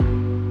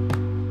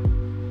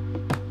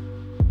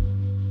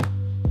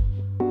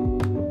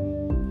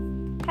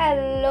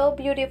Hello,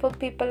 beautiful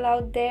people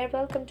out there.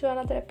 Welcome to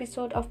another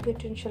episode of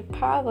Potential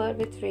Power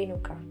with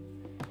Renuka.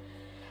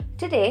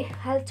 Today,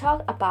 I'll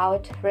talk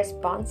about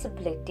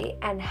responsibility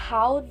and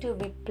how do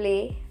we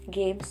play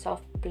games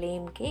of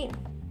blame game.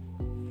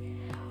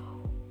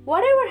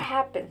 Whatever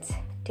happens,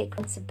 take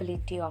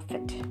responsibility of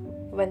it.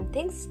 When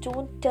things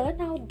don't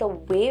turn out the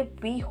way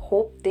we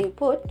hope they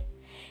would,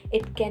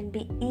 it can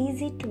be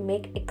easy to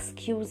make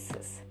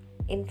excuses.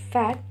 In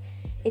fact,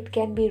 it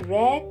can be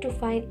rare to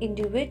find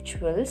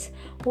individuals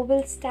who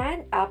will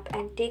stand up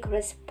and take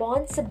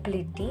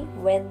responsibility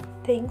when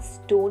things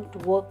don't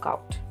work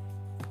out.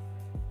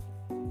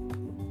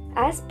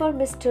 As per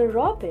Mr.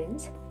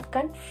 Robbins,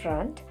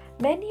 confront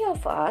many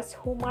of us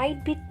who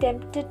might be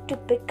tempted to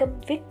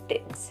become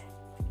victims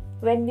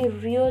when we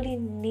really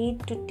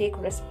need to take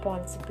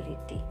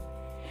responsibility.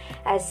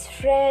 As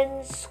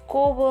friends,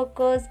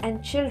 co-workers,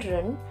 and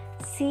children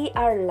see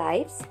our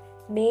lives,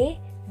 may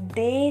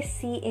they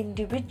see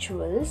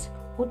individuals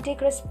who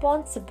take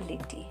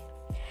responsibility.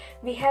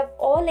 We have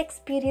all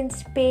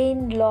experienced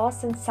pain,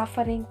 loss, and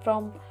suffering,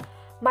 from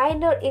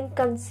minor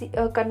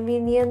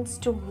inconvenience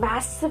to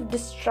massive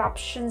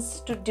disruptions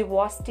to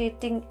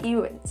devastating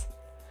events.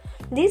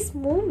 These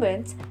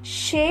moments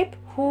shape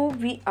who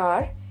we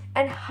are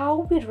and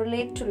how we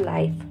relate to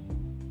life.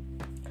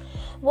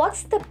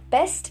 What's the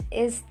best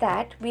is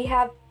that we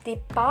have the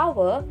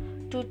power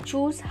to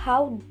choose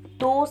how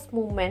those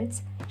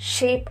moments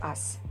shape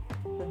us,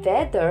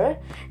 whether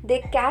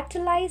they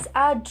catalyze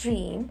our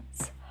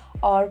dreams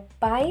or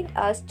bind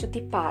us to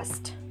the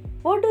past.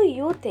 What do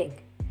you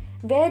think?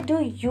 Where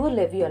do you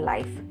live your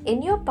life?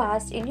 In your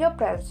past, in your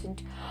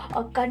present,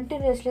 or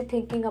continuously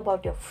thinking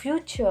about your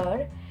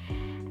future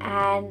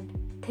and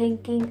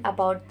thinking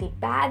about the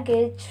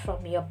baggage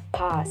from your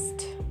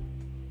past?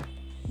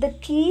 The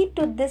key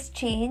to this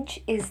change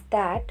is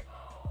that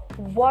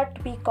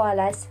what we call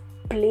as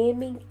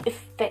blaming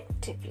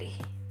effectively.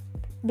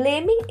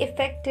 Blaming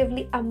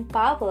effectively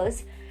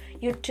empowers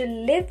you to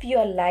live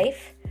your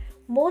life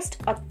most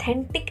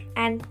authentic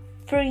and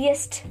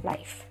freest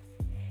life.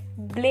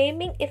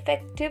 Blaming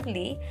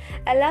effectively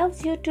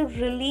allows you to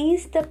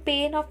release the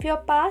pain of your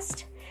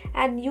past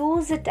and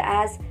use it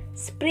as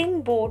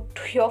springboard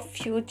to your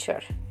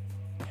future.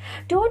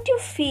 Don't you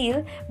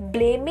feel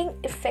blaming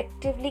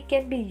effectively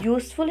can be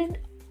useful in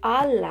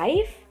our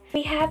life?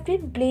 We have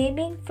been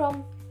blaming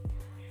from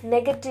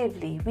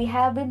negatively. We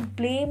have been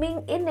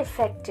blaming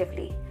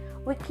ineffectively.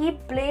 We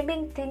keep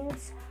blaming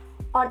things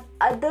on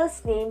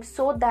others' names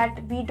so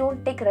that we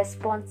don't take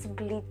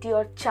responsibility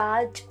or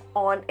charge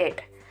on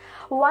it.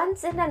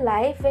 Once in a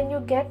life, when you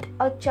get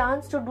a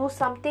chance to do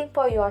something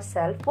for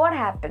yourself, what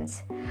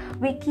happens?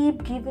 We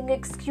keep giving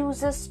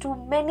excuses to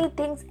many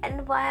things,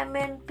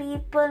 environment,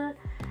 people,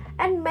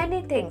 and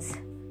many things.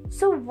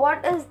 So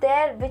what is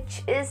there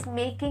which is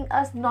making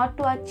us not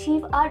to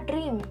achieve our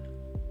dream?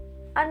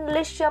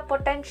 Unleash your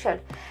potential.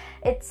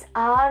 It's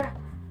our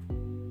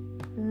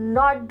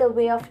not the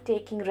way of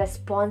taking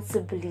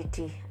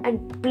responsibility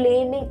and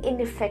blaming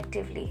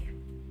ineffectively.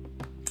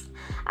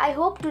 I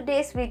hope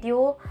today's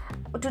audio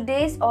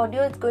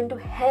is going to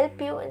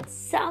help you in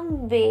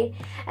some way,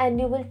 and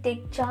you will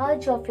take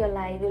charge of your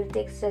life, you will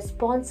take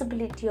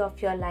responsibility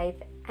of your life,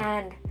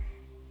 and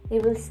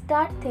you will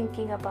start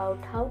thinking about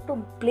how to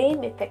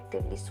blame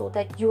effectively so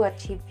that you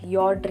achieve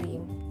your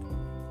dream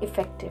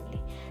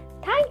effectively.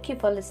 Thank you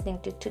for listening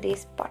to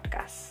today's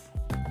podcast.